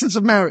marriage, the essence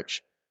of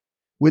marriage.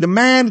 Where the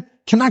man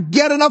cannot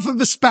get enough of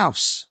his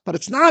spouse. But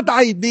it's not the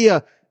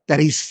idea that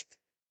he's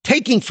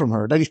taking from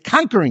her, that he's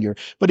conquering her.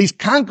 But he's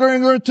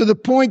conquering her to the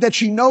point that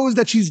she knows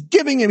that she's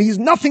giving him. He's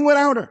nothing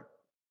without her.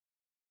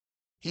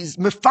 He's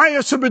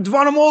mefayar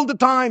b'dvarim all the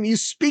time.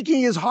 He's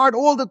speaking his heart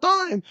all the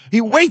time.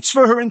 He waits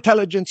for her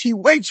intelligence. He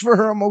waits for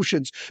her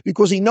emotions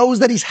because he knows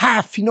that he's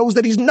half. He knows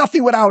that he's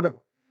nothing without her.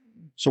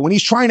 So when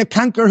he's trying to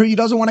conquer her, he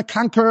doesn't want to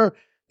conquer her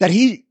that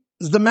he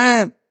is the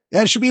man.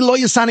 That should be lo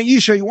yasana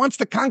isha. He wants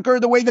to conquer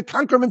the way the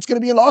conquerment's going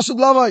to be in l'asud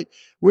lavai.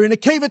 We're in a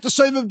cave at the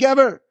soif of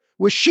Gevurah,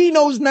 where she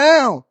knows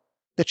now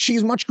that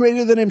she's much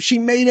greater than him. She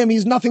made him.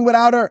 He's nothing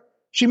without her.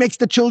 She makes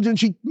the children,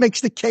 she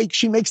makes the cake,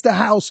 she makes the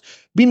house.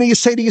 Bina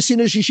Yesod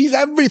Yasina, she's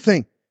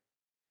everything.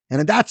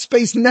 And in that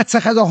space,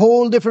 Netzach has a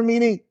whole different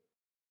meaning.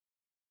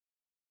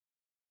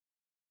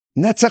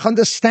 Netzach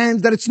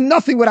understands that it's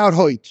nothing without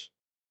Hoid.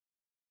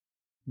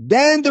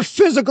 Then the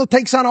physical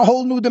takes on a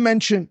whole new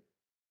dimension.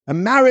 A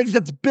marriage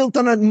that's built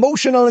on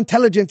emotional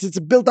intelligence. It's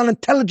built on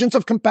intelligence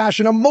of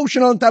compassion,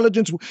 emotional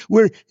intelligence,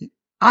 where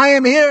I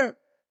am here.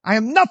 I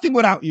am nothing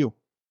without you.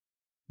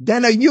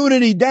 then a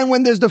unity, then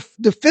when there's the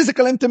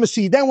physical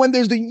intimacy, then when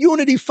there's the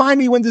unity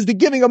finally, when there's the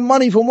giving of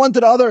money from one to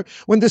the other,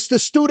 when there's the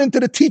student to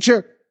the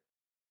teacher.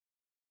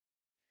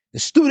 The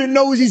student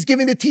knows he's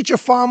giving the teacher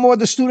far more.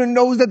 The student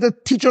knows that the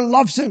teacher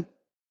loves him.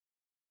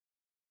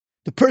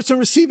 The person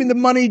receiving the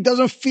money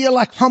doesn't feel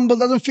like humble,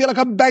 doesn't feel like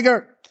a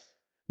beggar,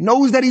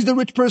 knows that he's the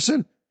rich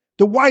person.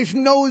 The wife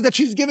knows that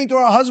she's giving to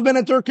her husband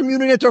and to her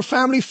community and to her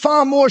family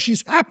far more.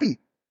 She's happy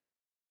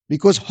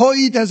because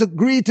Hoid has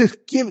agreed to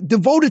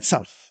devote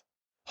itself.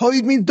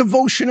 Hoid means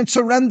devotion and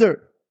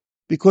surrender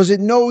because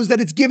it knows that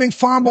it's giving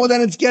far more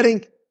than it's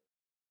getting.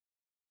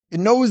 It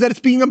knows that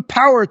it's being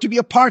empowered to be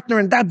a partner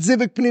in that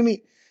zivik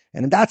pnimi.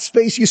 And in that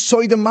space,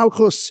 Yesod the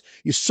Malchus.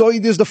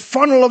 Yesod is the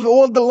funnel of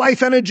all the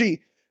life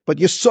energy. But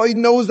Yesod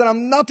knows that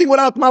I'm nothing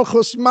without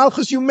Malchus.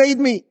 Malchus, you made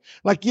me.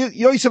 Like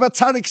Yosef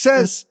HaTzadik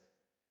says,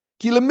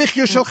 Ki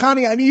lemichya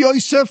shalchani ani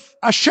Yosef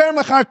asher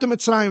mechartem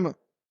Mitzrayim.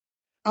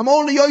 I'm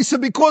only Yosef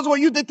because of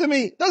what you did to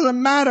me.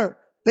 Doesn't matter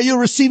that you're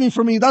receiving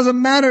from me.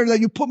 Doesn't matter that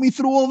you put me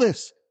through all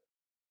this.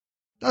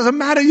 Doesn't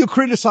matter you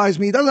criticize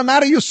me. Doesn't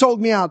matter you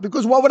sold me out.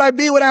 Because what would I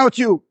be without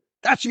you?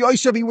 That's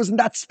Yosef. He was in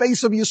that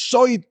space of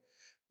Yesod.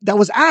 That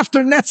was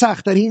after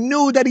Netzach, that he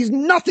knew that he's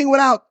nothing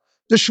without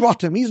the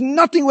Shvatim. He's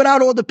nothing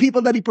without all the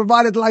people that he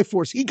provided life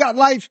for. He got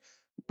life,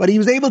 but he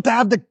was able to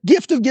have the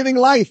gift of giving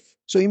life.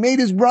 So he made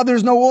his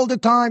brothers know all the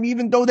time,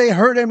 even though they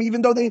hurt him,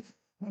 even though they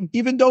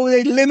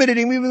limited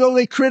him, even though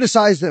they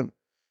criticized him.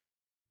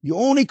 You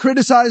only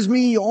criticized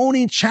me, you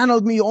only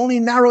channeled me, you only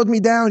narrowed me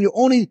down,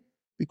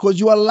 because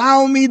you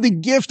allow me the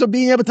gift of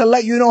being able to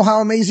let you know how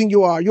amazing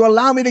you are. You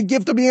allow me the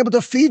gift of being able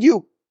to feed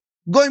you.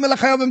 Goy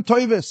melachayavim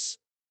toivis.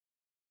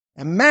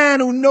 A man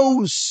who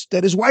knows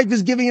that his wife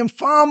is giving him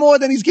far more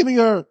than he's giving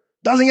her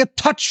doesn't get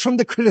touched from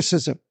the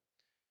criticism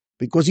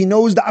because he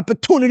knows the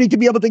opportunity to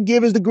be able to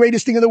give is the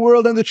greatest thing in the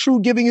world, and the true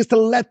giving is to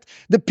let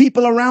the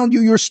people around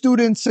you, your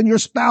students and your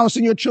spouse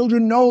and your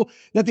children, know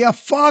that they are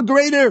far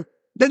greater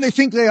than they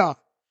think they are.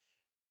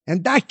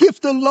 And that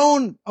gift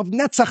alone of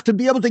Netzach, to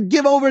be able to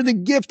give over the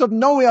gift of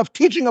knowing, of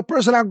teaching a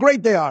person how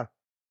great they are,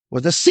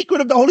 was the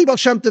secret of the Holy Baal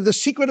Shem Tov, the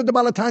secret of the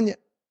Balatanya.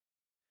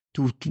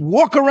 To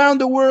walk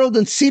around the world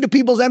and see the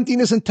people's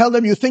emptiness and tell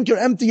them, you think you're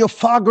empty, you're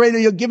far greater,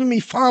 you're giving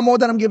me far more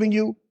than I'm giving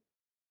you.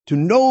 To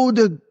know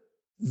the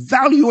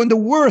value and the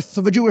worth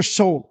of a Jewish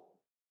soul.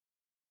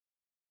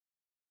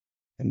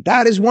 And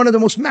that is one of the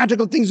most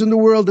magical things in the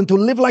world. And to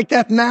live like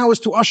that now is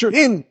to usher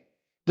in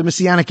the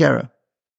Messianic era.